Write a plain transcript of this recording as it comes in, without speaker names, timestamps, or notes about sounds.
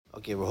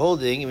Okay, we're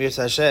holding Emir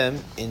Hashem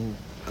on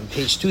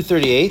page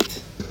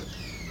 238.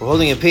 We're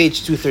holding at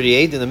page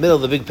 238 in the middle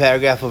of the big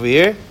paragraph over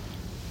here.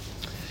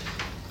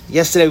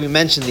 Yesterday we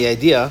mentioned the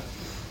idea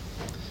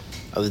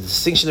of the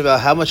distinction about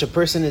how much a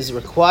person is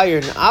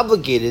required and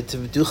obligated to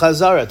do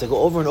chazara, to go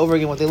over and over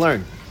again what they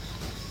learn.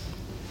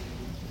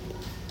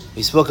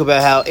 We spoke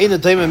about how we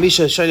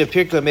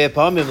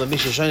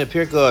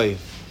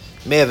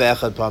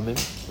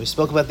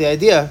spoke about the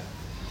idea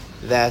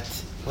that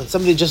when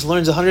somebody just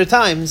learns 100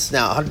 times,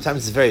 now 100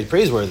 times is very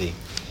praiseworthy.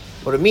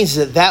 What it means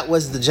is that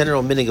was the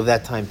general meaning of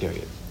that time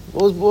period.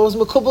 What was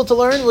makubal to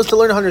learn was to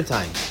learn 100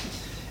 times.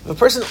 If a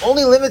person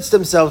only limits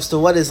themselves to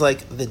what is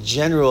like the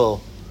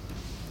general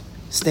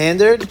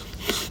standard,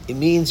 it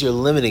means you're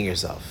limiting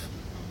yourself.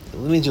 It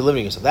means you're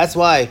limiting yourself. That's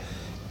why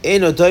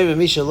to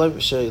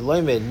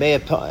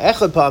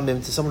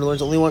someone who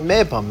learns only one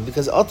me'apam,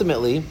 because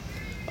ultimately,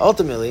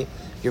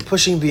 you're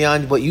pushing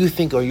beyond what you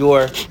think are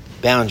your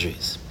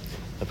boundaries.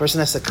 A person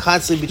has to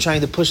constantly be trying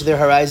to push their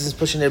horizons,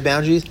 pushing their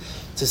boundaries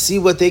to see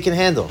what they can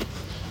handle.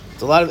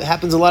 It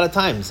happens a lot of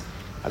times.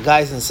 A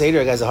guy's in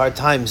Seder, a guy's a hard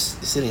time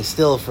sitting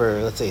still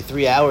for, let's say,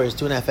 3 hours,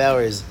 2.5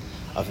 hours.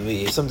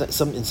 In some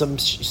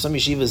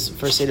yeshivas,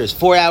 first Seder is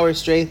 4 hours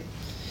straight.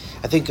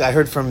 I think I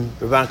heard from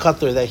Rabban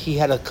Kotler that he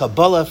had a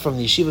Kabbalah from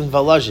the yeshiva in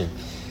Volozhin,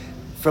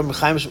 from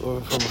Chaim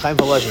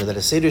Volozhin, that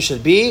a Seder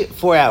should be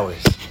 4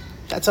 hours.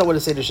 That's what a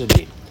Seder should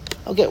be.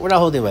 Okay, we're not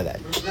holding by that.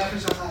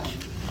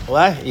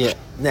 What? Yeah.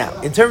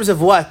 Now, in terms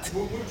of what?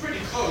 We're pretty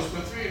close,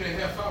 but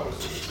 3.5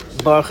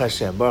 hours. Baruch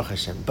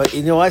Hashem. But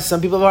you know what? Some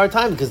people have a hard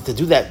time because to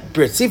do that,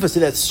 Brit Sifas,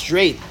 do that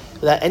straight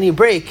without any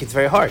break, it's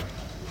very hard.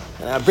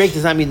 And a break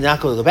does not mean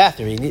not go to the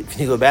bathroom. If you need to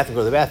go to the bathroom,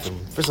 go to the bathroom.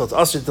 First of all, it's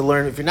also to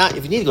learn if you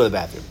need to go to the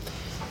bathroom.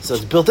 So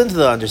it's built into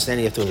the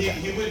understanding you have to go to the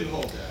bathroom. He wouldn't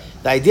hold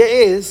that. The idea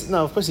is,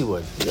 no, of course he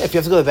would. Yeah, if you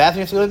have to go to the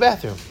bathroom, you have to go to the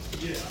bathroom.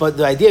 Yeah. But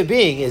the idea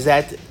being is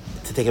that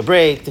to take a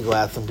break, to go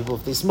out, some people,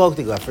 if they smoke,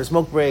 they go out for a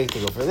smoke break, they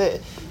go for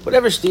this,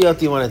 whatever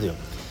shtiyot you want to do.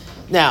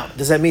 Now,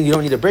 does that mean you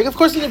don't need a break? Of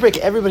course you need a break.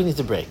 Everybody needs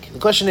a break. The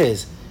question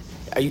is,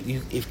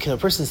 can a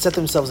person set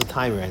themselves a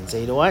timer and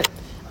say, you know what,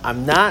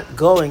 I'm not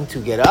going to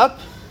get up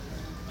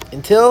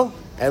until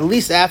at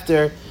least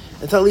after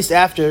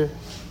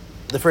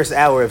the first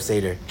hour of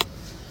Seder.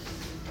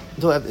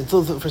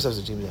 Until the first hour of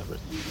Seder.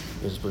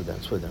 Just put it down.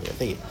 Yeah,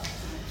 thank you.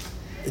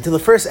 Until the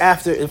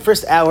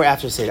first hour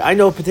after Seder. I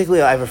know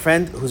particularly, I have a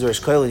friend who's a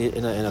Rosh Kollel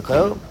in a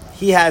kollel.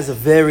 He has a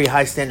very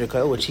high standard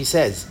kollel, which he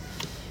says,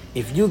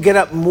 if you get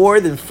up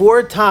more than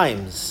 4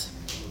 times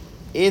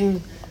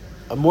in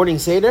a morning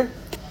Seder,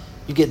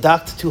 you get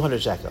docked 200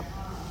 shekel.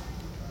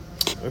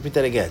 I'll repeat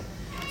that again.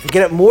 If you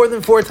get up more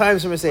than 4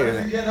 times from a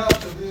Seder.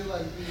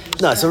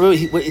 No, so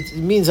really, it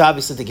means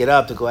obviously to get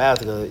up, to go out,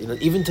 to go,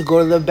 even to go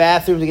to the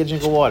bathroom to get a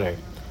drink of water.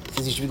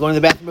 Since you should be going to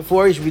the bathroom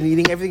before, you should be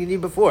eating everything you need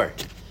before.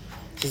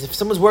 Because if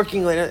someone's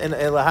working in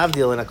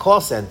a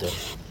call center,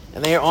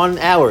 and they are on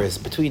hours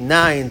between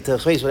 9 to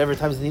whatever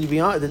times they need to be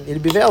on, they need to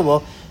be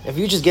available. If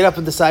you just get up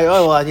and decide,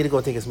 I need to go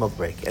take a smoke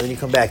break, and then you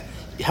come back,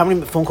 how many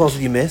phone calls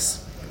did you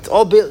miss? It's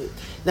all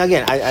now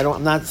again,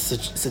 I'm not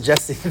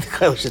suggesting the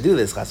kollel should do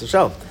this. Chas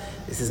v'shalom.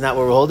 This is not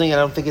what we're holding. I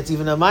don't think it's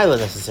even a milah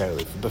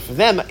necessarily. But for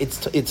them,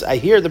 it's. I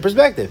hear the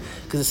perspective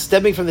because it's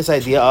stemming from this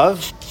idea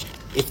of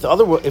if the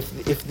other world,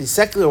 if the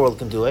secular world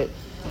can do it,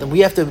 then we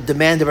have to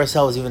demand of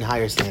ourselves even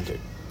higher standard.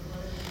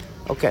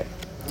 Okay.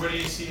 Where do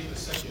you see in the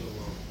secular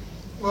world?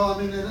 Well, I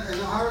mean, in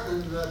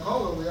the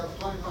kollel we have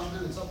 25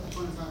 minutes up to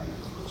 25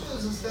 minutes, which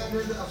is a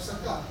standard of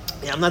sakah.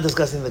 Yeah, I'm not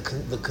discussing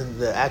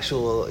the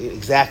actual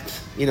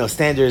exact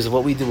standards of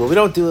what we do. What we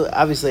don't do,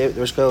 obviously, the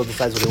Rosh Kollel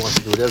decides what he wants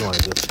to do, what he doesn't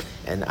want to do,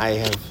 and I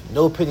have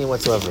no opinion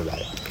whatsoever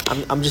about it.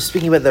 I'm just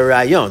speaking about the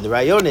rayon. The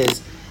rayon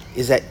is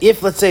that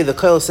if, let's say, the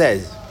kollel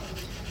says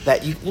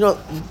that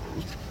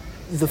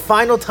the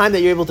final time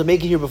that you're able to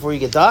make it here before you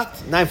get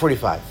docked,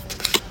 9:45.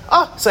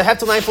 So I have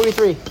till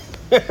 9:43.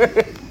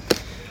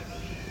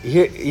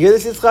 You hear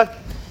this, Yitzchak?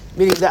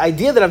 Meaning the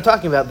idea that I'm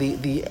talking about,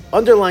 the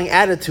underlying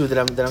attitude that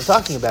I'm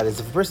talking about is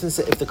if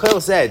the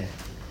kollel said,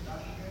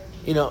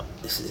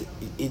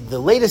 the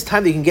latest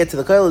time that you can get to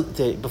the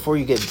kollel before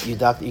you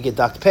get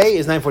docked pay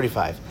is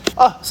 9:45.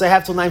 So I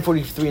have till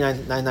 9:43,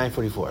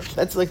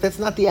 9:44. That's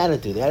not the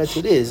attitude. The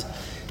attitude is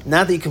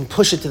not that you can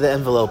push it to the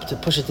envelope, to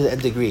push it to the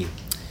nth degree.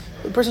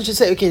 The person should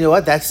say, okay, you know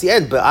what, that's the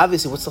end. But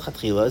obviously, what's the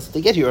chatchila is to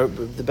get here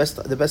the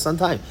best on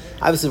time.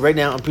 Obviously, right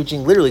now I'm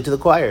preaching literally to the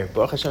choir.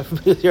 Baruch Hashem,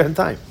 you're on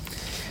time.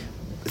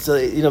 So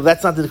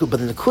that's not the nekuda. But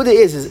the nekuda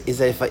is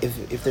that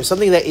if there's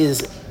something that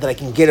I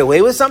can get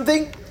away with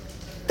something,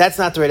 that's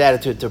not the right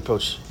attitude to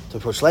approach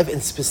life.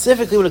 And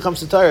specifically when it comes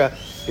to Torah,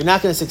 you're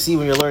not going to succeed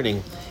when you're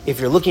learning if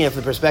you're looking at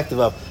the perspective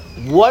of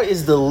what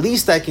is the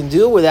least I can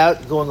do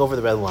without going over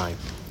the red line.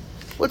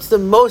 What's the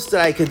most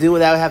that I could do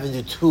without having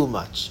to do too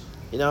much?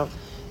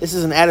 This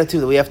is an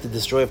attitude that we have to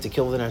destroy, we have to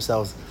kill within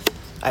ourselves.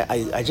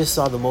 I just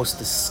saw the most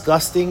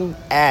disgusting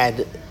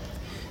ad.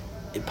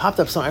 It popped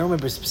up. I don't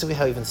remember specifically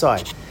how I even saw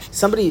it.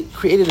 Somebody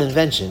created an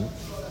invention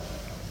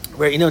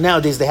where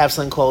nowadays they have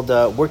something called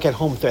work at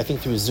home. I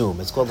think through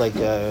Zoom. It's called I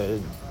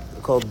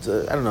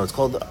don't know. It's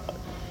called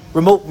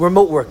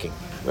remote working,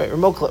 right?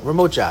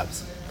 Remote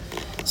jobs.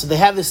 So they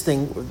have this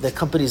thing. The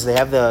companies they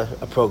have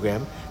a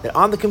program that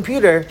on the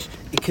computer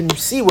it can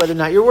see whether or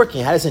not you're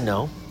working. How does it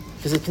know?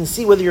 Because it can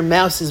see whether your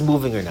mouse is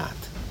moving or not.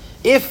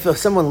 If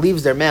someone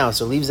leaves their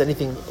mouse or leaves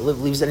anything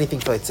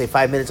for, let's say,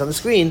 5 minutes on the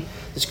screen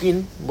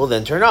will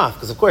then turn off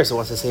because, of course, it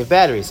wants to save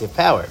battery, save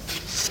power.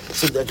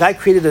 So the guy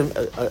created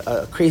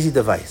a crazy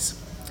device.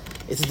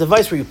 It's a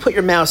device where you put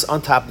your mouse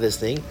on top of this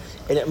thing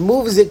and it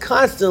moves it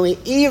constantly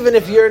even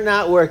if you're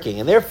not working.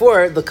 And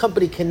therefore, the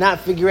company cannot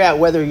figure out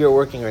whether you're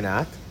working or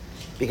not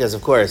because,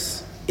 of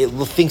course, it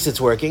thinks it's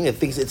working. It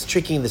thinks it's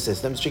tricking the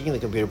system. It's tricking the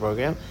computer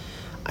program.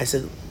 I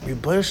said,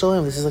 Rebbeinu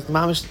Shalom, this is like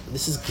mamish,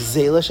 this is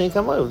gzela shein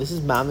kamohu. This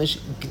is mamish,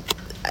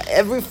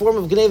 every form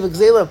of gneva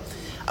gzela.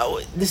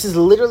 This is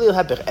literally what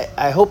happened.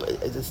 I hope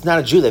it's not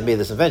a Jew that made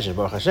this invention,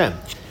 Baruch Hashem.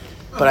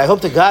 But I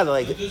hope to God that,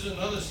 like, There's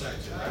another side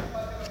to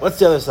that. what's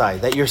the other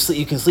side? That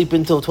you can sleep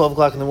until 12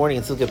 o'clock in the morning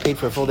and still get paid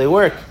for a full day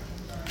work.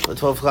 Or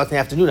 12 o'clock in the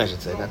afternoon, I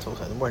should say, not 12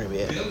 o'clock in the morning. But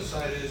yeah. The other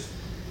side is,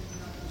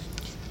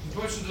 the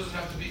person doesn't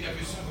have to be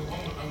every single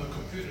moment on the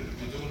computer to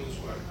be doing this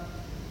work.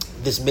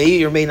 This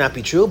may or may not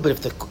be true, but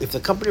if the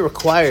company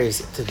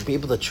requires to be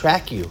able to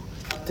track you,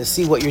 to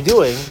see what you're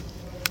doing,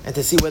 and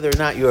to see whether or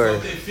not So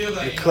they feel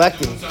that you're you're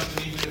collecting. not doing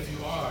something even if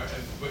you are,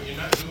 but you're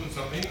not doing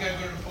something. You gotta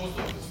go to the post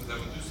office for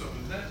them and do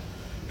something.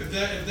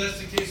 If that's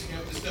the case, you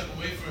have to step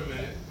away for a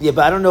minute. Yeah,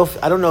 but I don't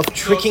know if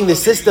tricking the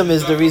system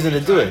is the reason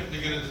to do it.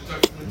 They're gonna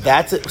deduct from your time.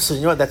 That's it. So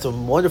you know what? That's a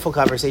wonderful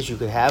conversation you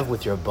could have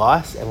with your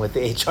boss and with the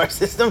HR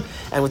system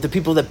and with the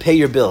people that pay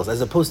your bills,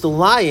 as opposed to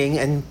lying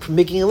and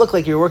making it look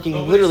like you're working No,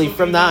 but literally it's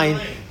from looking 9 at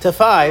lying. to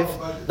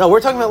 5. No,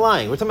 we're talking about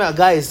lying. We're talking about a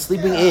guy is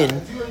sleeping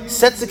in,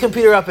 sets the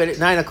computer up at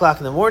 9 o'clock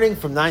in the morning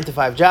from 9 to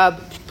 5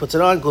 job, puts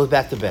it on, goes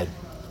back to bed,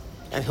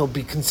 and he'll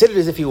be considered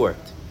as if he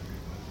worked,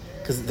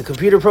 because the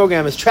computer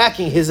program is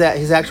tracking his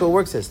actual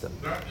work system.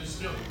 That is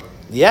stealing, but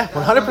Yeah, That's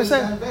why 100%.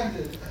 they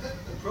invented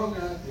the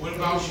program. what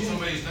about when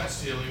somebody's not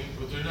stealing,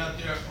 but they're not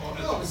there all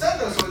the No, time? but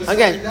that's what it's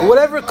Again, like.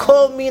 whatever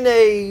kol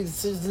mine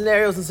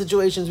scenarios and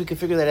situations, we can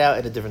figure that out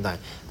at a different time.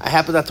 I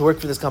happen not to work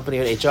for this company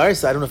at HR,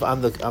 so I don't know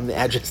if I'm the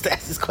address to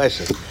ask this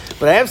question.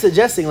 But I am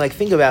suggesting, like,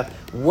 think about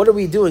what are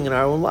we doing in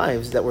our own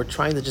lives that we're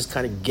trying to just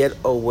kind of get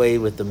away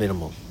with the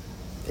minimum.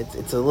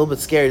 It's a little bit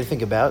scary to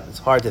think about. It's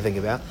hard to think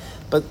about,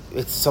 but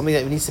it's something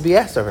that needs to be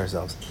asked of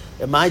ourselves.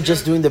 Am I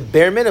just doing the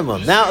bare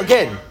minimum? Now,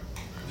 again,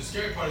 The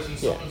scary part is when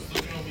someone's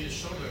looking over your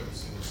shoulder every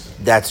single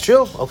second. that's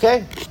true.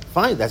 Okay,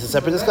 fine. That's a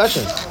separate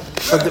discussion.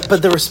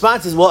 But the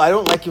response is, well, I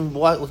don't like him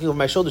looking over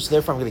my shoulder, so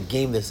therefore I'm going to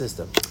game the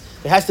system.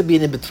 There has to be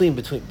an in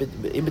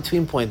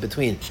between point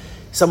between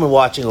someone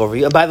watching over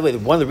you. And by the way,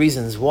 one of the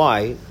reasons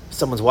why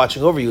someone's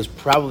watching over you is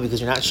probably because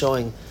you're not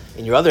showing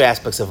in your other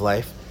aspects of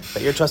life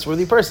that you're a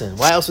trustworthy person.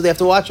 Why else would they have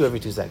to watch you every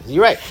 2 seconds?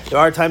 You're right. There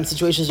are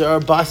situations, there are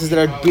bosses that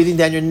are breathing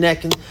down your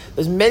neck, and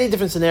there's many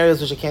different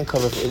scenarios which I can't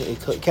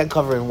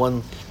cover in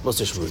one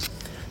Moshe Shmuz.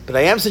 But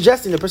I am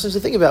suggesting the person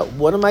should think about,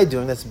 what am I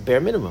doing that's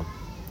bare minimum?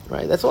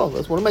 Right? That's all.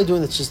 What am I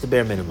doing that's just the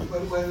bare minimum?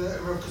 When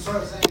Rav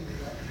Kassar is saying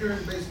that here in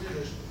the base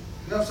English,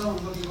 you have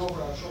someone looking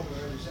over our shoulder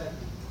every second.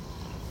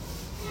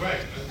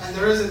 Right. And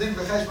there is a thing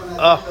b'cheshbon at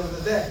Oh. the end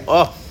of the day.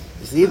 Oh,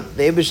 you see,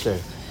 the Eibishter.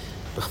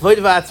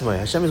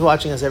 Hashem is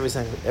watching us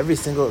every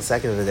single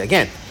second of the day.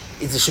 Again,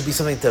 it should be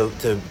something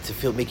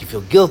to make you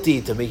feel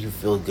guilty, to make you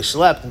feel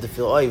geschlept, and to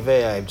feel,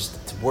 I'm just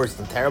worse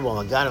than terrible.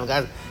 I'm a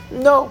god.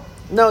 No,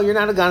 you're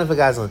not a god of a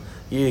gazlan.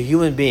 You're a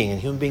human being,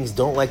 and human beings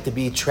don't like to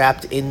be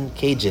trapped in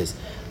cages.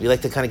 We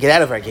like to kind of get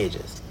out of our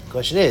cages. The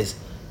question is,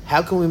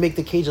 how can we make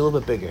the cage a little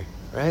bit bigger,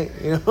 right?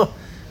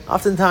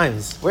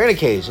 Oftentimes, we're in a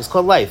cage. It's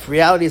called life.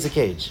 Reality is a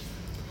cage.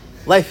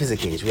 Life is a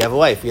cage. We have a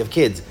wife. We have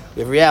kids. We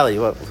have reality.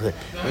 Now, For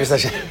it's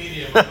a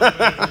medium, a little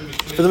bit in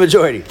between. the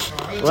majority.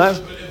 A little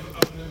What? bit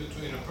up in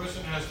between. A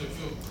person has to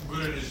feel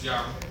good at his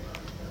job.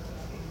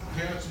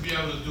 He has to be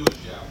able to do his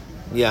job.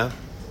 Yeah.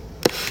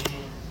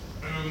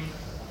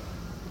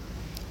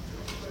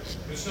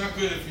 It's not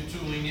good if you're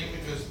too lenient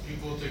because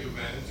people will take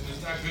advantage, and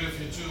it's not good if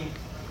you're too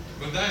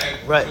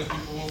medayek Right. because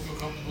people won't feel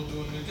comfortable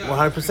doing their job.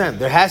 100%.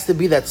 There has to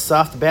be that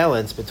soft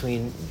balance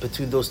between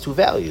those two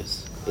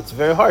values. It's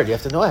very hard. You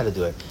have to know how to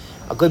do it.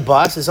 A good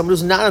boss is someone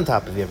who's not on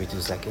top of you every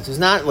 2 seconds. Who's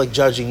not like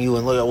judging you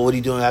and look at, well, what are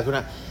you doing? How can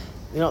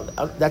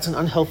I? That's an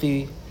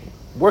unhealthy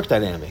work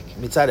dynamic.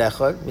 Mitzad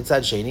echad,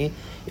 mitzad sheni.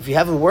 If you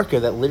have a worker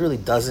that literally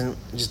doesn't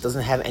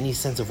have any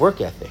sense of work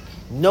ethic,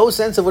 no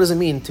sense of what does it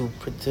mean to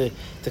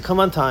come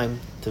on time,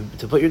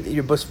 to put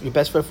your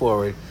best foot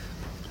forward,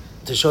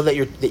 to show that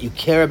you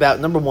care about,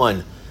 number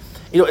one.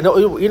 You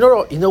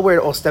know where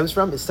it all stems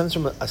from? It stems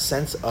from a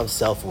sense of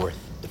self-worth.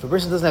 If a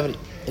person doesn't have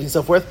any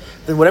self-worth,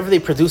 then whatever they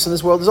produce in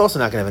this world is also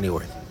not going to have any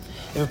worth.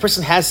 If a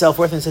person has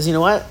self-worth and says, you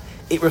know what,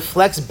 it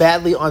reflects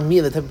badly on me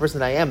and the type of person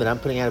that I am, that I'm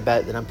putting out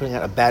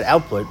a bad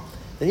output,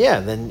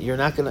 then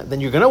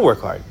you're gonna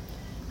work hard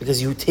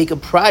because you take a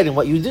pride in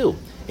what you do.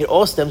 It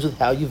all stems with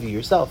how you view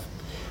yourself.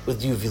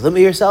 Do you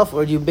limit yourself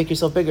or do you make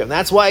yourself bigger? And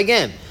that's why,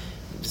 again,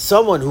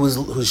 someone who's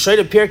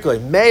Shoyda Pirkei,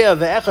 Meya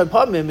ve'echad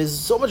pamim is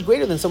so much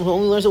greater than someone who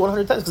only learns it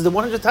 100 times, because the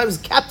 100 times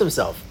capped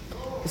himself.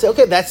 You say,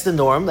 okay, that's the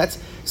norm.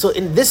 So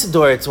in this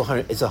door it's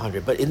 100. It's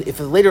 100. But if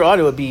later on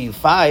it would be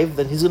 5,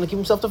 then he's going to keep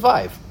himself to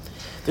 5.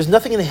 There's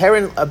nothing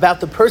inherent about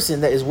the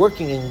person that is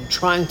working and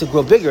trying to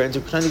grow bigger and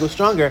trying to go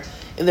stronger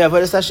in the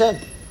avodas Hashem.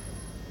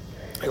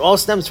 It all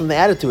stems from the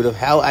attitude of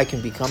how I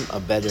can become a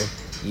better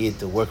yid,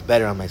 to work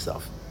better on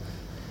myself.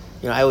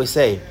 I always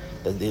say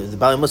that the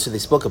Bali Musar they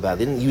spoke about,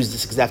 they didn't use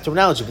this exact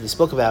terminology, but they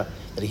spoke about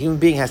that a human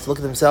being has to look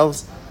at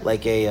themselves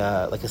like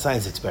a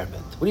science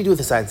experiment. What do you do with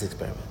a science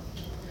experiment?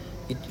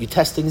 You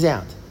test things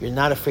out. You're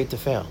not afraid to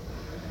fail.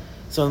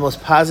 Some of the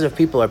most positive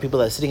people are people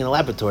that are sitting in a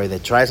laboratory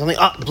that try something,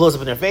 it blows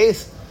up in their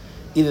face.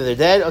 Either they're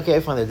dead, okay,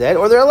 fine, they're dead,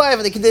 or they're alive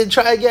and they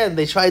try again.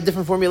 They try a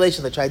different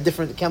formulation, they try a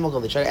different chemical,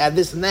 they try to add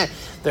this and that.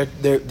 They're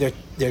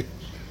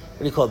what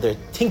do you call it? They're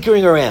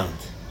tinkering around.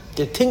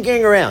 They're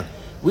tinkering around.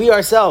 We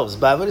ourselves,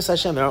 by avodas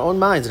Hashem, in our own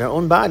minds, in our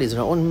own bodies, in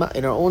our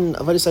own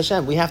avodas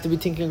Hashem, we have to be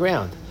tinkering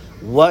around.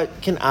 What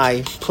can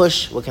I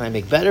push? What can I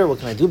make better? What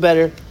can I do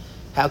better?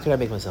 How can I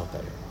make myself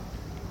better?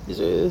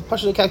 These are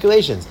partial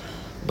calculations,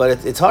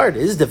 but it's hard.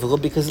 It is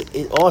difficult because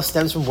it all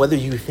stems from whether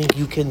you think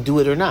you can do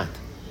it or not.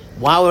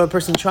 Why would a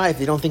person try if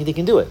they don't think they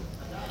can do it?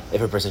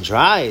 If a person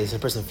tries, if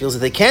a person feels that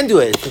they can do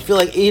it, if they feel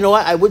like, you know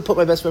what, I would put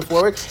my best foot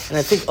forward, and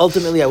I think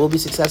ultimately I will be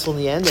successful in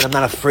the end, and I'm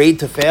not afraid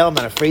to fail, I'm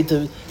not afraid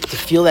to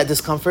feel that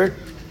discomfort,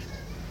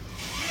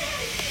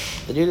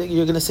 then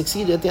you're going to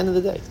succeed at the end of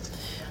the day.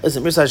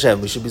 Listen, Mirza Hashem,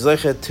 we should be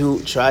zocheh to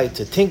try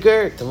to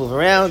tinker, to move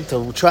around,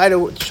 to try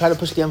to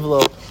push the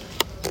envelope,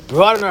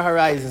 broaden our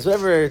horizons,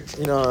 whatever,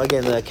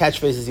 again, the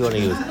catchphrases you want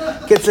to use.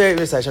 Kitzer,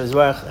 Mirza Hashem,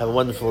 have a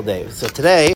wonderful day. So today,